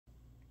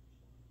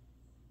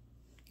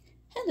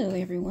Hello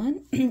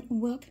everyone,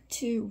 welcome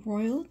to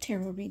Royal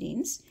Tarot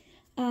Readings.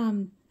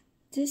 Welcome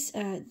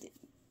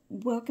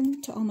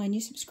to all my new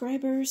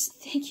subscribers.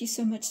 Thank you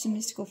so much to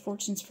Mystical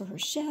Fortunes for her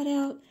shout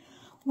out.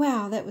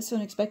 Wow, that was so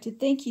unexpected.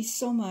 Thank you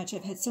so much.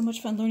 I've had so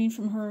much fun learning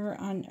from her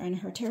on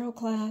her tarot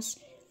class.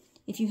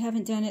 If you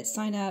haven't done it,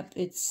 sign up.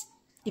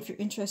 If you're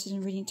interested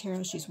in reading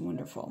tarot, she's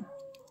wonderful.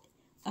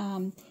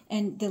 And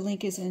the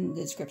link is in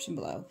the description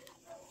below.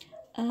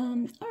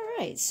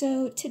 Alright,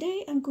 so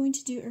today I'm going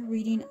to do a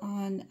reading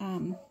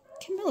on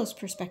Camilla's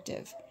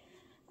perspective.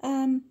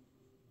 I'm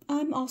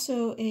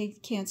also a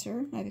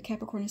Cancer. I have a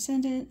Capricorn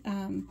ascendant.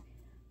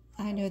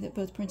 I know that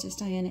both Princess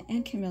Diana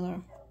and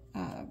Camilla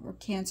were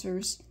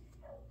Cancers,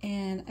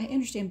 and I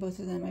understand both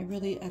of them.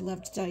 I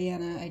loved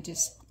Diana. I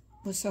just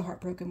was so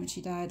heartbroken when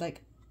she died,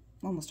 like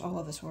almost all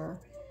of us were.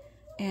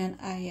 And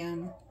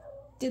I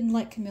didn't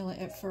like Camilla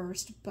at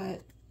first,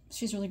 but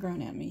she's really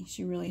grown at me.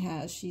 She really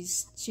has.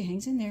 She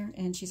hangs in there,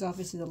 and she's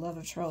obviously the love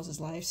of Charles's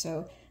life.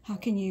 So how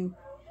can you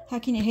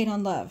hate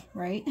on love,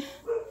 right?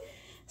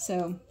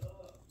 So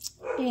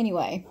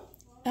anyway,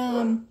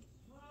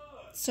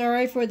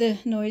 sorry for the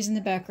noise in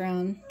the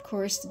background. Of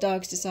course, the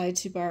dogs decide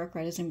to bark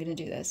right as I'm going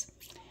to do this.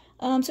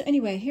 So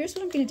anyway, here's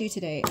what I'm going to do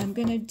today. I'm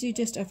going to do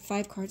just a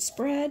 5-card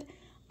spread.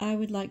 I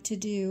would like to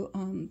do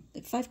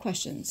 5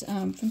 questions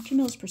from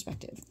Camilla's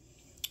perspective.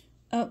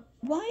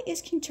 Why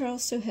is King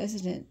Charles so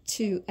hesitant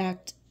to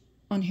act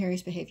on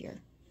Harry's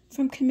behavior?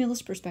 From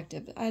Camilla's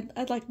perspective,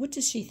 I'd like, what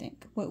does she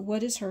think?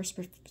 What is her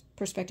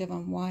perspective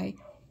on why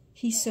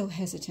he's so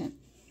hesitant?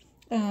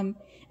 And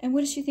what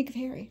does she think of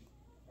Harry?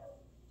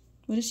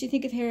 What does she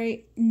think of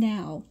Harry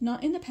now?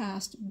 Not in the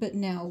past, but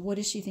now. What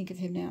does she think of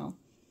him now?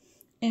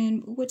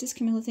 And what does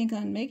Camilla think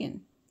on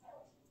Meghan?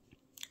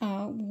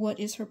 What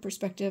is her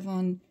perspective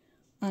on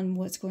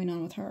what's going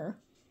on with her?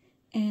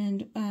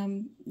 And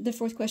the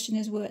 4th question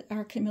is, what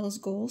are Camilla's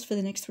goals for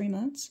the next 3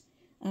 months?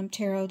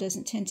 Tarot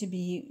doesn't tend to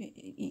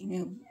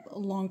be, a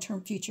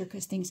long-term future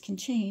because things can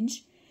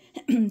change.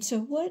 So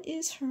what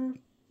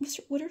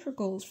are her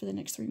goals for the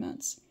next 3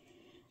 months?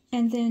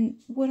 And then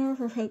what are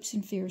her hopes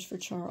and fears for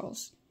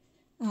Charles?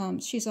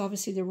 She's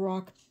obviously the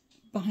rock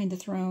behind the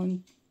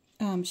throne.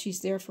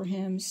 She's there for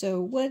him.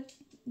 So what,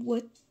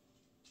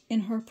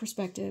 in her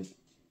perspective,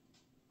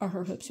 are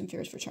her hopes and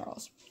fears for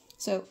Charles?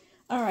 So,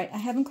 all right, I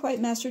haven't quite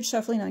mastered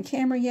shuffling on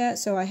camera yet,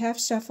 so I have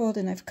shuffled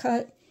and I've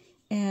cut,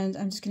 and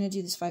I'm just going to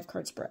do this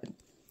 5-card spread.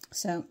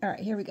 So, all right,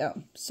 here we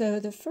go. So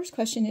the first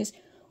question is,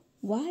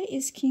 why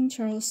is King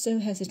Charles so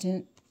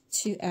hesitant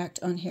to act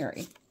on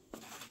Harry?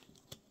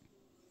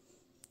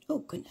 Oh,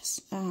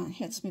 goodness. Here,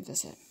 let's move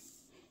this in.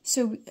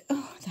 So,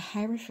 the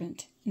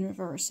Hierophant in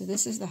reverse. So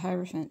this is the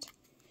Hierophant.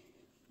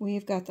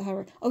 We've got the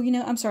Hierophant. Oh,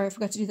 I'm sorry, I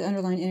forgot to do the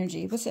underlying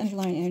energy. What's the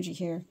underlying energy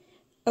here?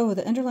 Oh,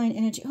 the underlying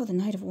energy. Oh, the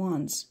Knight of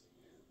Wands.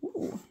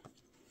 Ooh.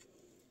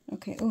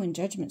 Okay, oh, and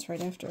Judgment's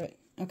right after it.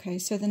 Okay,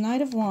 so the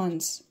Knight of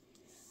Wands.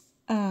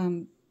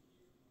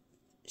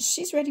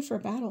 She's ready for a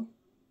battle.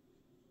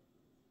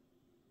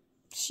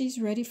 She's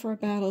ready for a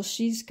battle.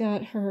 She's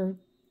got her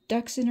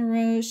ducks in a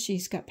row.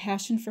 She's got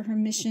passion for her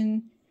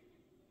mission.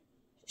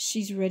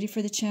 She's ready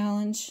for the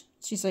challenge.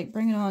 She's like,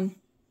 bring it on.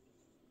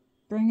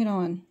 Bring it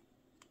on.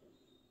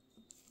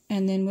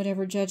 And then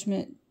whatever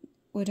judgment,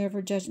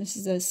 this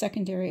is a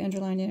secondary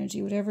underlying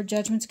energy, whatever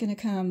judgment's going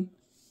to come,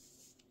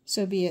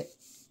 so be it.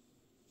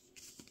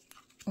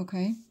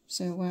 Okay,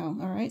 so wow,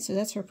 all right, so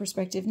that's her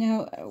perspective.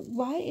 Now,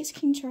 why is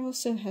King Charles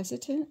so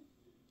hesitant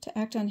to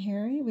act on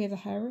Harry? We have a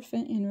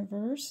Hierophant in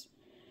reverse.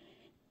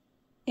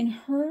 In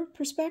her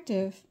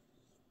perspective,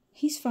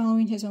 he's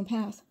following his own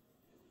path.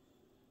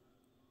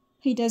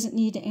 He doesn't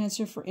need to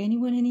answer for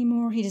anyone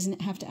anymore. He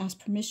doesn't have to ask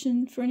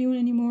permission for anyone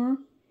anymore.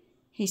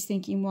 He's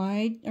thinking,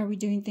 why are we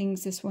doing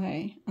things this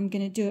way? I'm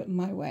going to do it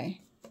my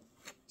way.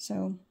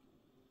 So,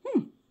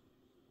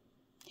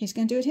 he's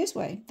going to do it his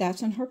way.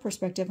 That's on her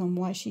perspective on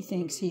why she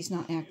thinks he's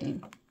not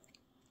acting.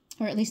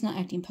 Or at least not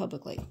acting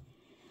publicly.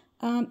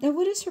 Now,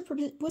 what's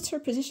her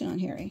position on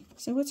Harry?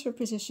 So what's her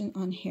position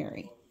on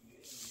Harry?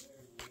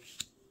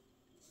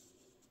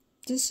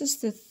 This is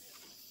the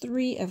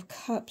 3 of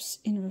Cups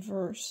in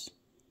reverse.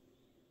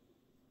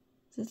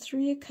 The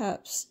 3 of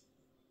Cups.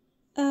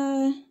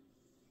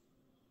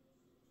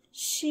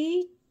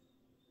 She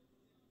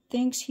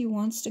thinks he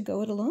wants to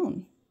go it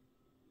alone.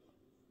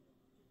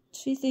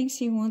 She thinks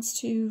he wants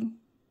to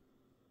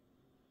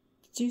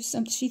do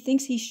something. She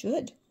thinks he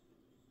should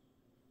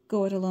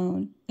go it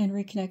alone and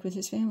reconnect with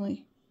his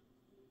family.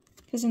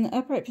 Because in the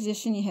upright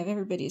position, you have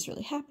everybody's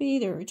really happy.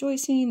 They're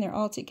rejoicing. They're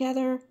all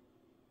together.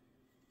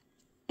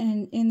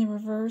 And in the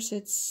reverse,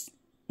 it's,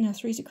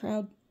 3's a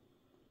crowd.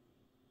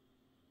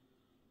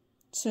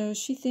 So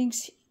she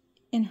thinks,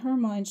 in her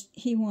mind,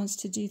 he wants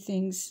to do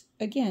things,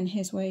 again,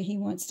 his way.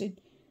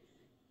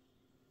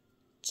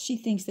 She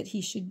thinks that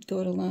he should go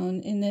it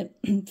alone. In the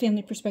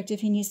family perspective,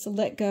 he needs to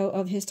let go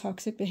of his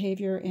toxic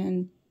behavior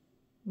and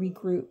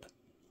regroup.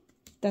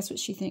 That's what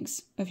she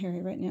thinks of Harry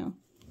right now.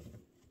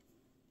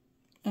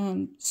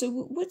 So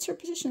what's her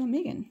position on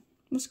Meghan?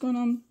 What's going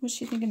on? What's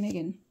she think of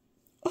Meghan?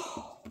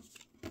 Oh,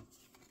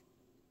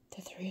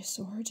 the 3 Three of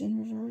Swords in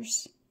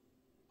reverse.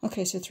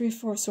 Okay, so Three of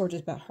Four Swords is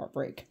about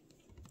heartbreak.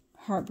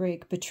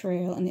 Heartbreak,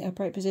 betrayal in the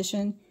upright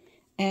position.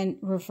 And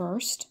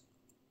reversed,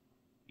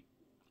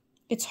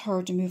 it's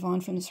hard to move on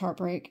from this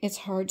heartbreak. It's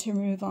hard to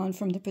move on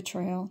from the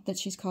betrayal that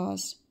she's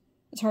caused.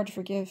 It's hard to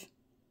forgive.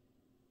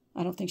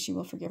 I don't think she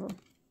will forgive her.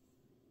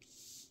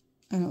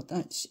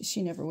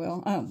 She never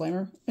will. I don't blame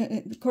her.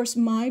 Of course,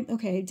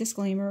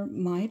 disclaimer,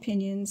 my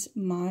opinions,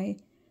 my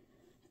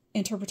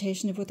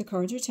interpretation of what the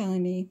cards are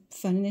telling me,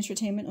 fun and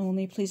entertainment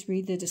only. Please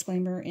read the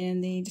disclaimer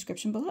in the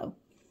description below.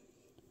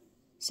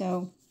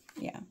 So,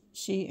 yeah,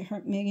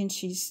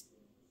 Megan's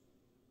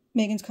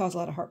caused a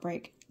lot of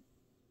heartbreak,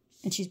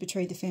 and she's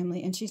betrayed the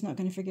family, and she's not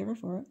going to forgive her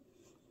for it.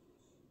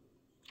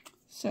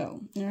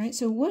 So, all right,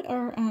 so what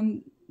are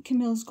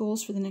Camilla's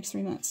goals for the next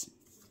 3 months?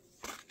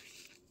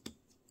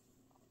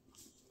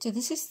 So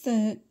this is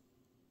the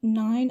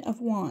Nine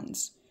of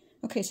Wands.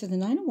 Okay, so the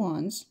Nine of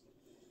Wands,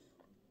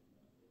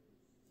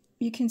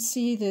 you can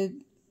see the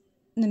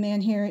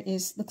man here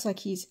looks like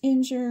he's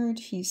injured.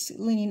 He's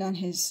leaning on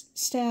his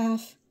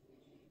staff,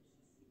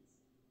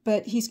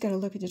 but he's got a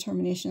look of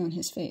determination on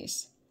his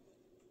face.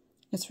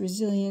 It's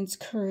resilience,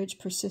 courage,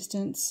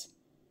 persistence.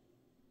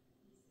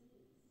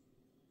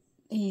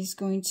 He's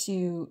going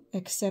to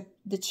accept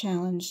the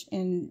challenge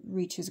and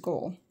reach his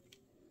goal.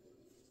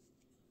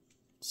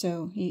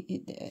 So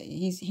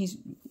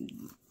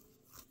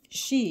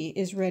she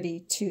is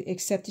ready to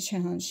accept the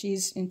challenge.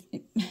 She's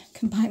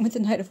combined with the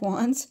Knight of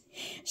Wands.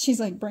 She's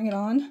like, bring it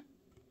on,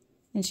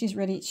 and she's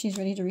ready. She's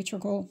ready to reach her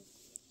goal.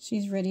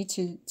 She's ready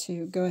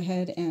to go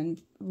ahead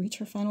and reach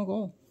her final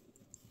goal.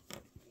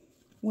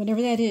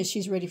 Whatever that is,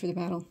 she's ready for the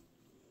battle.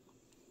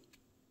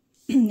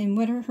 And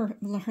what are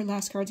her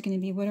last card's going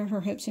to be? What are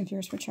her hopes and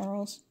fears for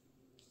Charles?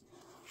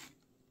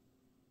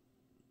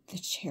 The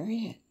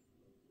Chariot.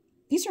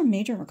 These are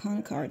major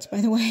arcana cards,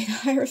 by the way. The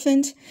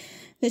Hierophant,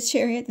 the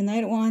Chariot, the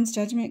Knight of Wands,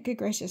 Judgment. Good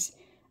gracious.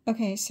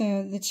 Okay,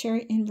 so the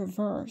Chariot in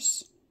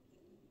reverse.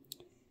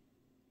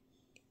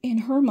 In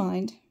her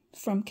mind,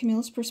 from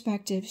Camilla's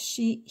perspective,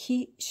 she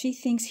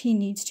thinks he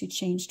needs to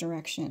change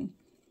direction.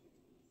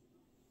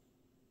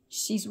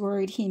 She's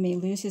worried he may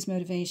lose his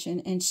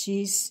motivation, and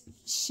she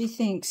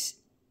thinks,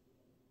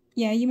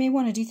 yeah, you may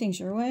want to do things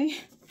your way.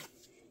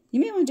 You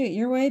may want to do it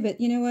your way,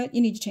 but you know what? You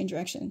need to change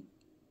direction.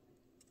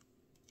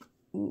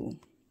 Ooh.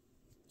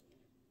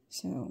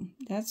 So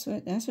that's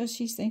what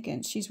she's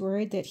thinking. She's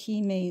worried that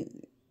he may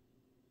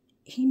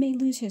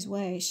lose his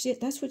way.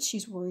 That's what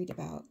she's worried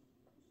about.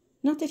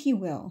 Not that he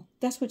will.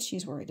 That's what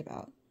she's worried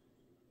about.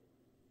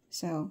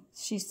 So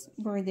she's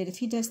worried that if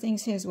he does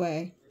things his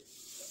way,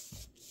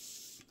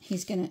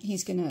 he's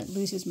gonna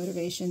lose his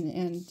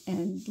motivation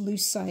and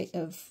lose sight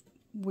of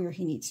where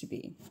he needs to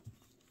be.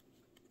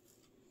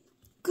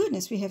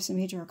 Goodness, we have some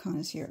major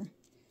arcanas here.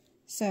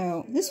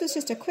 So this was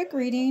just a quick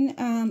reading.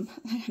 I'm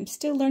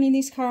still learning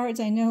these cards.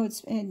 I know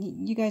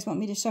and you guys want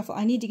me to shuffle.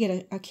 I need to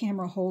get a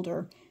camera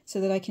holder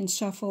so that I can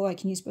shuffle. I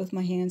can use both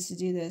my hands to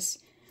do this.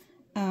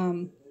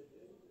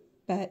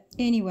 But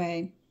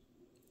anyway,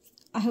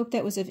 I hope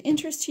that was of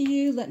interest to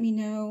you. Let me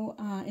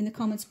know in the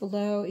comments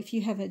below if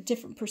you have a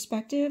different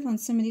perspective on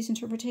some of these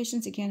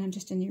interpretations. Again, I'm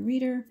just a new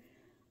reader,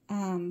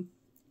 and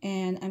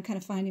I'm kind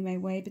of finding my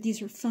way. But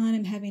these are fun.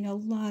 I'm having a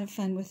lot of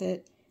fun with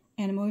it.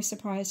 And I'm always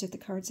surprised at the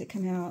cards that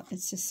come out.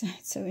 It's just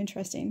so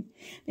interesting.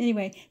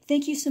 Anyway,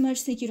 thank you so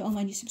much. Thank you to all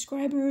my new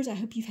subscribers. I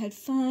hope you've had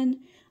fun.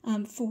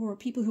 For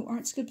people who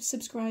aren't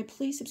subscribed,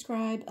 please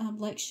subscribe,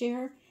 like,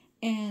 share,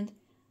 and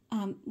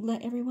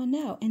let everyone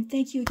know. And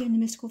thank you again to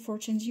Mystical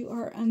Fortunes. You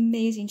are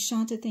amazing.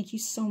 Shanta, thank you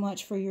so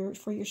much for your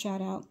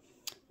shout out.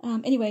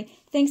 Anyway,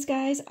 thanks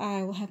guys.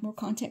 I will have more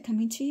content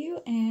coming to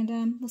you,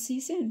 and we'll see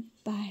you soon.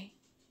 Bye.